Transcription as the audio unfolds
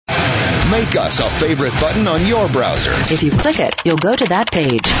Make us a favorite button on your browser. If you click it, you'll go to that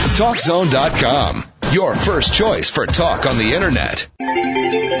page. TalkZone.com. Your first choice for talk on the Internet.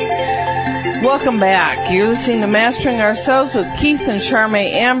 Welcome back. You're listening to Mastering Ourselves with Keith and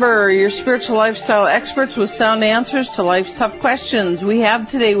Charmaine Amber, your spiritual lifestyle experts with sound answers to life's tough questions. We have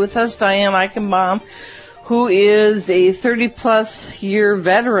today with us Diane Eichenbaum, who is a 30-plus year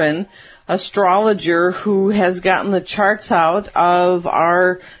veteran astrologer who has gotten the charts out of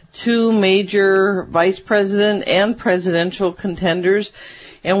our two major vice president and presidential contenders.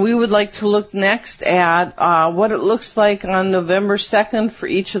 And we would like to look next at what it looks like on November 2nd for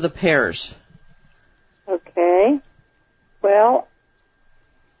each of the pairs. Okay. Well,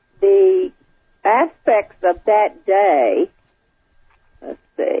 the aspects of that day, let's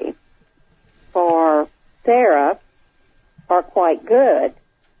see, for Sarah are quite good.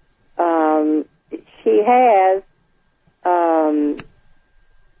 She has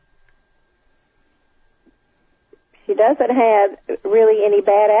she doesn't have really any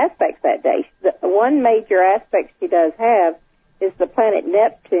bad aspects that day. The one major aspect she does have is the planet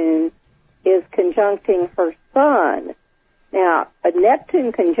Neptune is conjuncting her sun. Now, a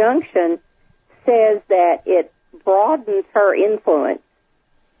Neptune conjunction says that it broadens her influence.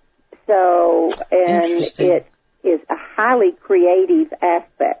 So, and it is a highly creative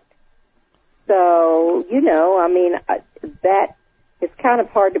aspect. So, you know, I mean, that is kind of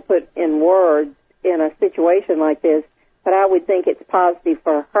hard to put in words in a situation like this, but I would think it's positive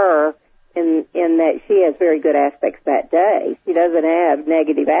for her in that she has very good aspects that day. She doesn't have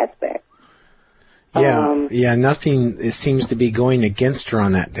negative aspects. Yeah, nothing seems to be going against her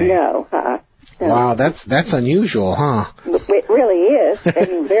on that day. No. Wow, that's unusual, huh? It really is,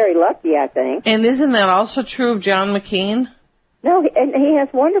 and very lucky, I think. And isn't that also true of John McCain? No, and he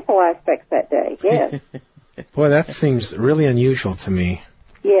has wonderful aspects that day, yes. Boy, that seems really unusual to me.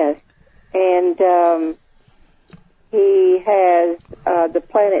 Yes, and he has the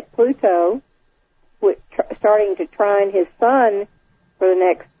planet Pluto starting to trine his sun for the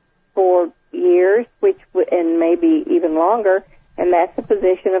next 4 years, and maybe even longer, and that's a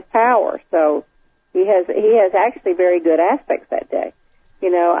position of power. So he has actually very good aspects that day.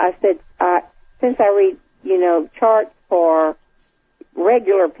 You know, I said since I read charts for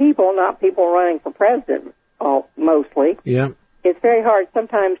regular people, not people running for president, mostly. Yeah. It's very hard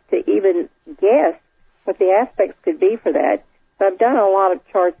sometimes to even guess what the aspects could be for that. So I've done a lot of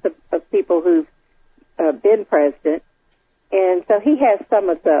charts of people who've been president, and so he has some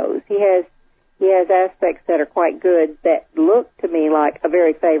of those. He has aspects that are quite good that look to me like a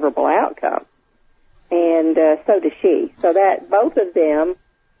very favorable outcome, and so does she. So that both of them,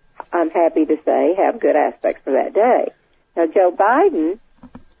 I'm happy to say, have good aspects for that day. Now, Joe Biden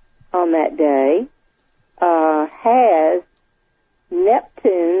on that day has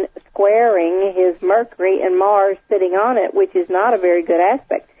Neptune squaring his Mercury and Mars sitting on it, which is not a very good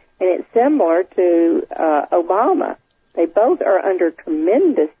aspect. And it's similar to Obama. They both are under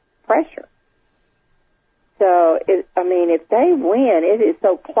tremendous pressure. So, if they win, it is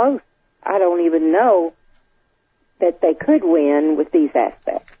so close, I don't even know that they could win with these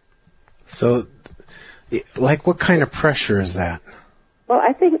aspects. So, like, what kind of pressure is that? Well,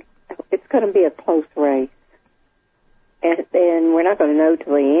 I think it's going to be a close race. And we're not going to know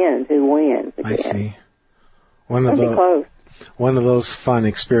till the end who wins again. I see. Close. One of those fun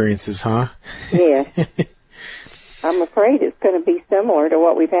experiences, huh? Yeah. I'm afraid it's going to be similar to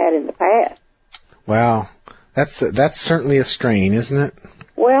what we've had in the past. Wow. That's certainly a strain, isn't it?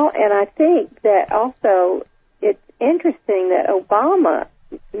 Well, and I think that also it's interesting that Obama,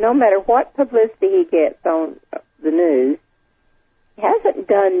 no matter what publicity he gets on the news, hasn't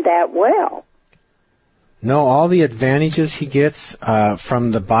done that well. No, all the advantages he gets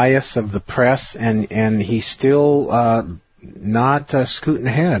from the bias of the press, and he's still not scooting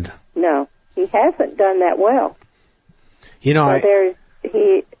ahead. No, he hasn't done that well. You know, it's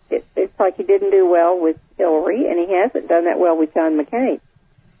like he didn't do well with Hillary, and he hasn't done that well with John McCain.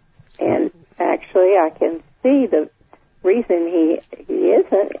 And actually, I can see the reason he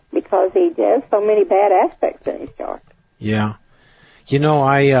isn't, because he has so many bad aspects in his chart. Yeah. You know,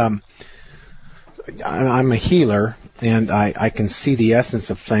 I'm a healer, and I can see the essence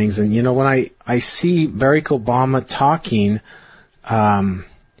of things. And, you know, when I see Barack Obama talking,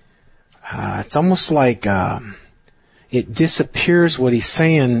 it's almost like it disappears what he's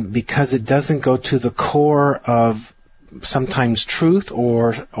saying because it doesn't go to the core of sometimes truth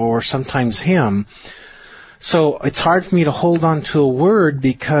or sometimes him. So it's hard for me to hold on to a word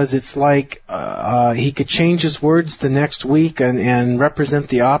because it's like he could change his words the next week and represent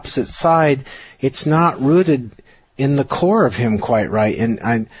the opposite side. It's not rooted in the core of him quite right.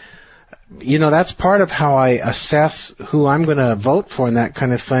 And that's part of how I assess who I'm going to vote for and that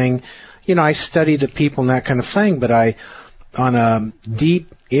kind of thing. I study the people and that kind of thing, but on a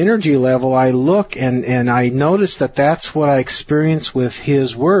deep energy level, I look and I notice that that's what I experience with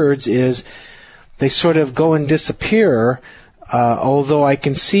his words is they sort of go and disappear, although I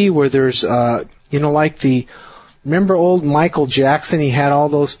can see where there's, remember old Michael Jackson? He had all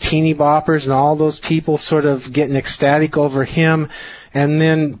those teeny boppers and all those people sort of getting ecstatic over him, and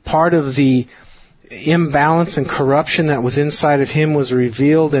then part of the imbalance and corruption that was inside of him was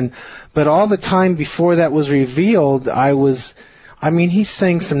revealed, but all the time before that was revealed, he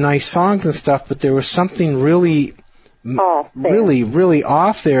sang some nice songs and stuff, but there was something really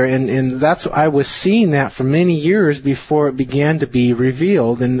off there, and that's, I was seeing that for many years before it began to be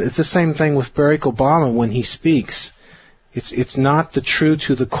revealed, and it's the same thing with Barack Obama when he speaks. It's not the true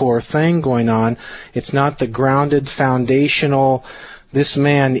to the core thing going on. It's not the grounded, foundational, this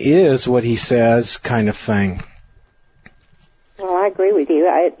man is what he says kind of thing. Well, I agree with you.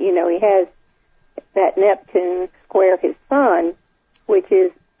 He has that Neptune square his sun, which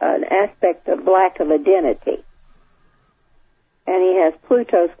is an aspect of lack of identity. And he has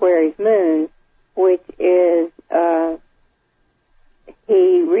Pluto square his moon, which is,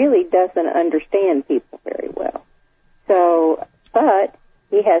 he really doesn't understand people very well. So, but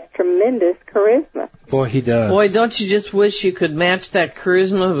he has tremendous charisma. Boy, he does. Boy, don't you just wish you could match that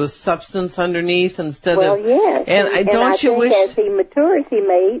charisma with substance underneath instead of... Well, yes. And I think as he matures, he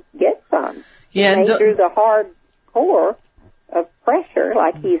may get some. Yeah, he may through the hard core of pressure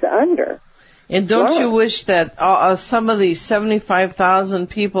like he's under. And don't you wish that some of these 75,000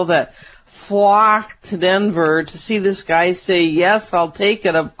 people that flocked to Denver to see this guy say, yes, I'll take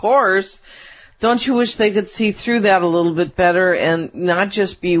it, of course, don't you wish they could see through that a little bit better and not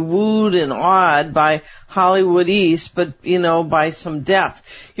just be wooed and awed by Hollywood East, but, by some depth?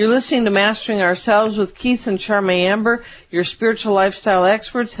 You're listening to Mastering Ourselves with Keith and Charmaine Amber, your spiritual lifestyle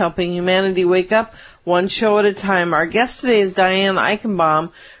experts helping humanity wake up one show at a time. Our guest today is Diane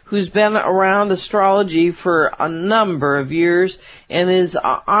Eichenbaum, who's been around astrology for a number of years and is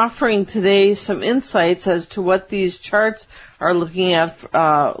offering today some insights as to what these charts are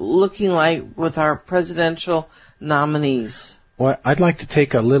looking like with our presidential nominees. Well, I'd like to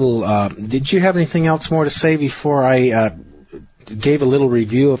take a little, did you have anything else more to say before I gave a little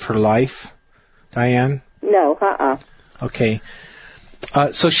review of her life, Diane? No, Okay.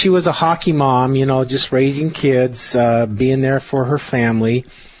 So she was a hockey mom, just raising kids, being there for her family.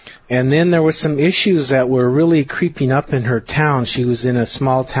 And then there were some issues that were really creeping up in her town. She was in a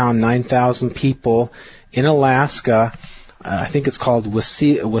small town, 9,000 people in Alaska. I think it's called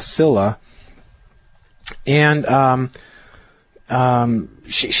Wasilla. And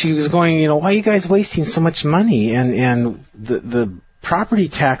she was going, why are you guys wasting so much money? And the property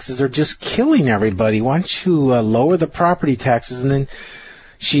taxes are just killing everybody. Why don't you lower the property taxes? And then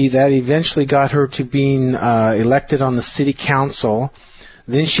that eventually got her to being elected on the city council.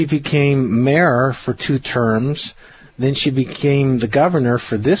 Then she became mayor for 2 terms. Then she became the governor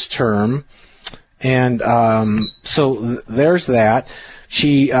for this term. And so there's that.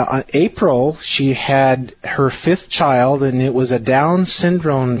 April, she had her 5th child, and it was a Down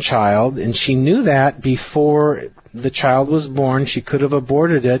syndrome child, and she knew that before the child was born. She could have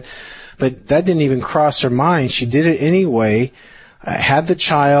aborted it, but that didn't even cross her mind. She did it anyway, had the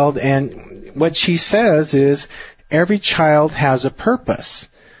child, and what she says is, every child has a purpose.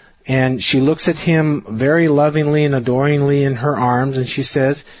 And she looks at him very lovingly and adoringly in her arms, and she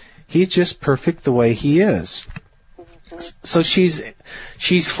says, he's just perfect the way he is. So she's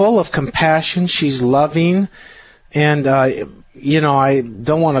full of compassion, she's loving, and, I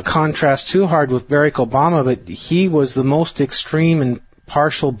don't want to contrast too hard with Barack Obama, but he was the most extreme in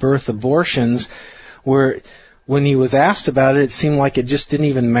partial birth abortions, where when he was asked about it, it seemed like it just didn't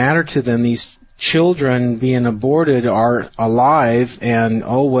even matter to them. These children being aborted are alive, and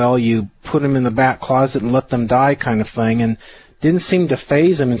you put them in the back closet and let them die kind of thing, and didn't seem to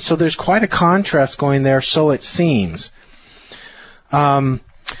faze them. And so there's quite a contrast going there, so it seems.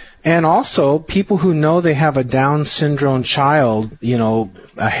 And also, people who know they have a Down syndrome child,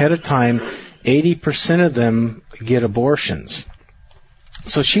 ahead of time, 80% of them get abortions.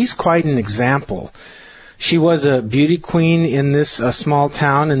 So she's quite an example. She was a beauty queen in this small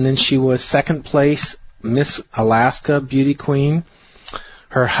town, and then she was 2nd place Miss Alaska beauty queen.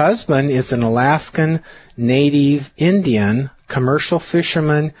 Her husband is an Alaskan Native Indian, commercial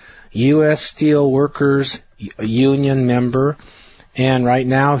fisherman, U.S. Steel Workers Union member, and right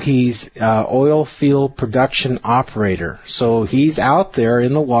now he's oil field production operator. So he's out there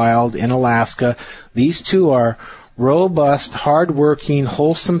in the wild in Alaska. These two are robust, hardworking,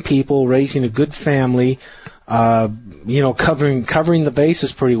 wholesome people raising a good family, covering the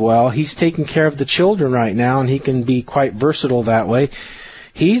bases pretty well. He's taking care of the children right now, and he can be quite versatile that way.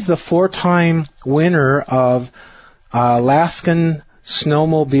 He's the 4-time winner of Alaskan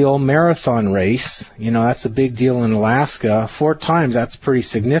snowmobile marathon race. That's a big deal in Alaska. 4 times, that's pretty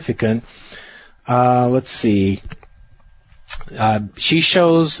significant. Let's see. She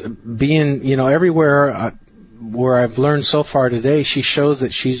shows being, everywhere where I've learned so far today, she shows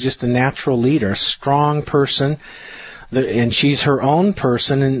that she's just a natural leader, a strong person, and she's her own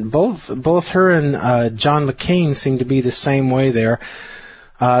person, and both her and John McCain seem to be the same way there.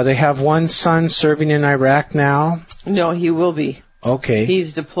 They have one son serving in Iraq now. No, he will be. Okay.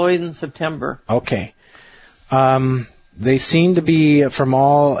 He's deployed in September. Okay. They seem to be, from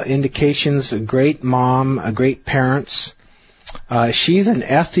all indications, a great mom, great parents. She's an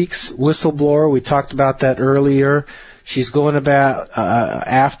ethics whistleblower. We talked about that earlier. She's going about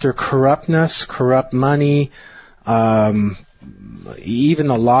after corruptness, corrupt money, even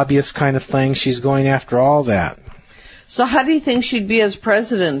the lobbyist kind of thing. She's going after all that. So how do you think she'd be as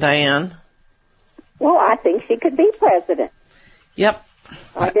president, Diane? Well, I think she could be president. Yep.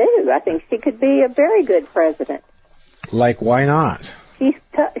 I do. I think she could be a very good president. Like, why not? She's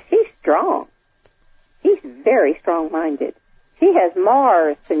strong. She's very strong-minded. She has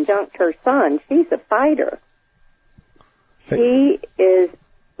Mars conjunct her sun. She's a fighter. She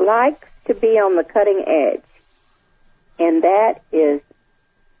likes to be on the cutting edge, and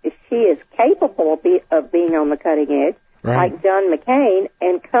she is capable of being on the cutting edge, right, like John McCain,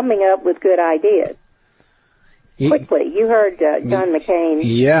 and coming up with good ideas. Quickly, you heard John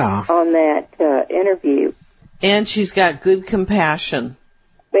McCain on that interview. And she's got good compassion.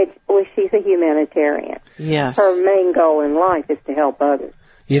 Well, she's a humanitarian. Yes. Her main goal in life is to help others.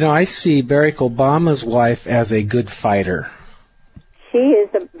 I see Barack Obama's wife as a good fighter. She is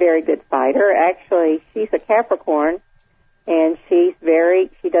a very good fighter. Actually, she's a Capricorn, and she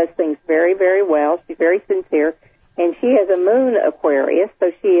does things very, very well. She's very sincere, and she has a moon Aquarius,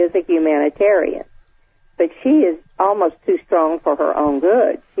 so she is a humanitarian. But she is almost too strong for her own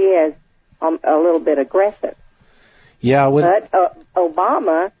good. She is a little bit aggressive. Yeah, but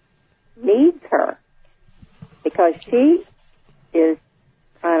Obama needs her because she is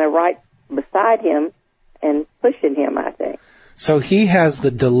kind of right beside him and pushing him, I think. So he has the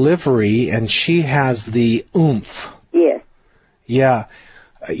delivery and she has the oomph. Yes. Yeah.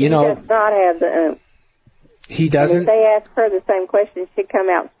 He does not have the oomph. He doesn't? And if they ask her the same question, she'd come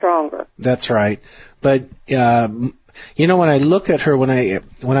out stronger. That's right. But, when I look at her, when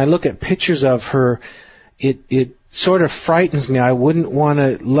I look at pictures of her, it sort of frightens me. I wouldn't want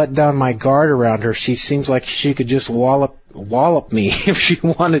to let down my guard around her. She seems like she could just wallop me if she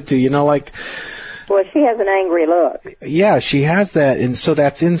wanted to, Well, she has an angry look. Yeah, she has that, and so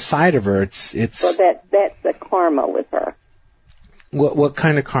that's inside of her. It's. Well, that's the karma with her. What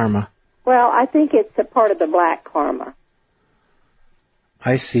kind of karma? Well, I think it's a part of the black karma.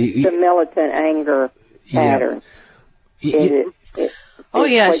 I see. The militant anger pattern. Yeah.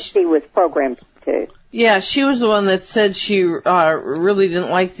 What she was programmed to. Yeah, she was the one that said she really didn't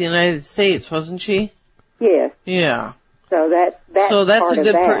like the United States, wasn't she? Yes. Yeah. So that's part a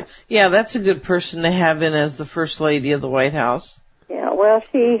good of that. that's a good person to have in as the First Lady of the White House. Yeah, well,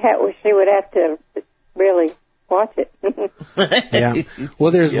 she would have to really watch it. Yeah.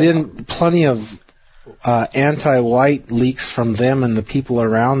 Well, there's been plenty of anti-white leaks from them and the people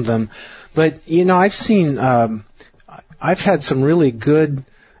around them. But, I've had some really good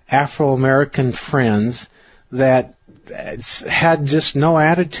Afro-American friends that had just no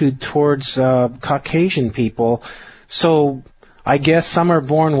attitude towards Caucasian people. So I guess some are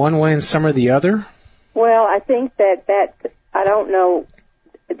born one way and some are the other? Well, I think that I don't know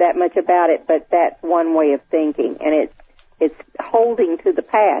that much about it, but that's one way of thinking, and it's holding to the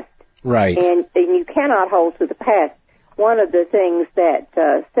past. Right. And you cannot hold to the past. One of the things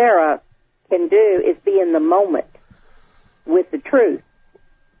that Sarah can do is be in the moment with the truth.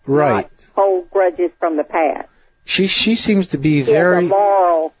 Right. Not hold grudges from the past. She seems to be She very... has a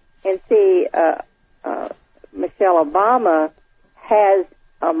moral, and see, Michelle Obama has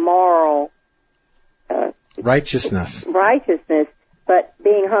a moral... righteousness, but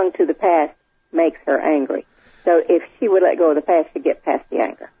being hung to the past makes her angry. So if she would let go of the past, she'd get past the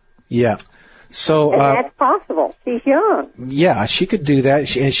anger. Yeah. So, and that's possible. She's young. Yeah, she could do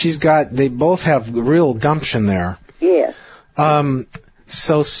that. And they both have real gumption there. Yes.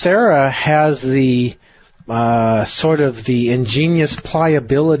 So Sarah has the, sort of the ingenious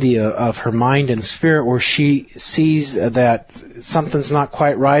pliability of her mind and spirit where she sees that something's not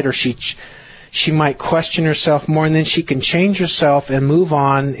quite right, or she she might question herself more, and then she can change herself and move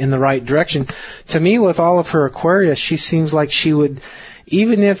on in the right direction. To me, with all of her Aquarius, she seems like she would,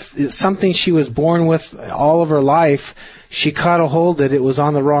 even if it's something she was born with all of her life, she caught a hold that it was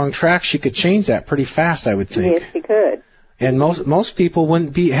on the wrong track, she could change that pretty fast, I would think. Yes, she could. And most people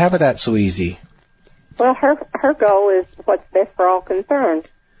wouldn't have that so easy. Well, her goal is what's best for all concerned.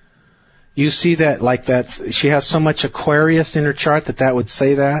 You see that, like she has so much Aquarius in her chart that would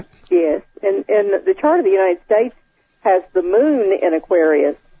say that? Yes, and the chart of the United States has the moon in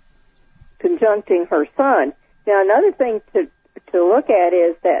Aquarius conjuncting her sun. Now, another thing to look at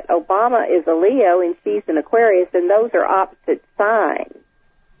is that Obama is a Leo and she's an Aquarius, and those are opposite signs.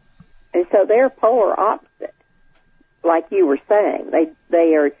 And so they're polar opposite, like you were saying. They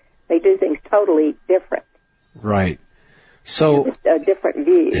do things totally different. Right. So just a different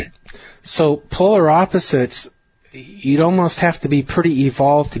view. So polar opposites, you'd almost have to be pretty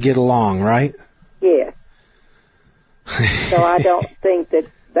evolved to get along, right? Yes. So I don't think that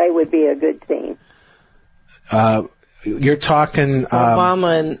they would be a good team. You're talking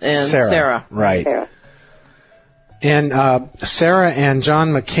Obama and Sarah. Right. Sarah. And Sarah and John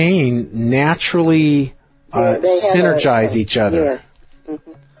McCain naturally synergize each other. Yes.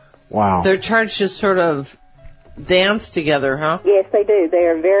 Mm-hmm. Wow. Their charts just sort of dance together, huh? Yes, they do. They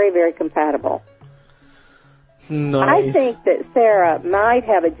are very, very compatible. Nice. I think that Sarah might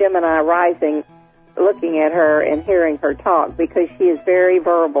have a Gemini rising looking at her and hearing her talk because she is very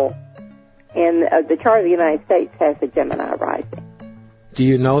verbal. And the chart of the United States has a Gemini rising. Do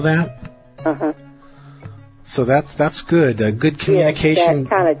you know that? Uh-huh. So that's good. Good communication. Yes, that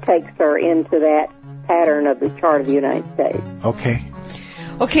kind of takes her into that pattern of the chart of the United States. Okay.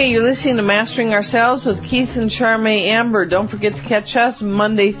 Okay, you're listening to Mastering Ourselves with Keith and Charmaine Amber. Don't forget to catch us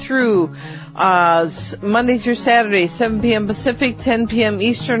Monday through Saturday, 7 p.m. Pacific, 10 p.m.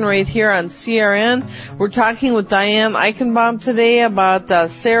 Eastern, right here on CRN. We're talking with Diane Eichenbaum today about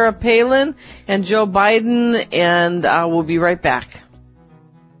Sarah Palin and Joe Biden, and we'll be right back.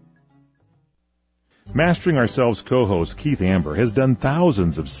 Mastering Ourselves co-host Keith Amber has done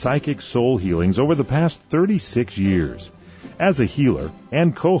thousands of psychic soul healings over the past 36 years. As a healer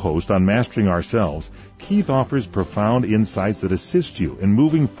and co-host on Mastering Ourselves, Keith offers profound insights that assist you in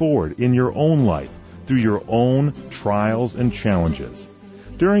moving forward in your own life through your own trials and challenges.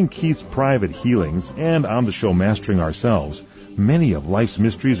 During Keith's private healings and on the show Mastering Ourselves, many of life's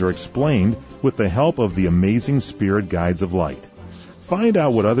mysteries are explained with the help of the amazing spirit guides of light. Find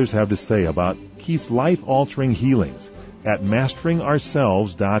out what others have to say about Keith's life-altering healings at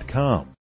MasteringOurselves.com.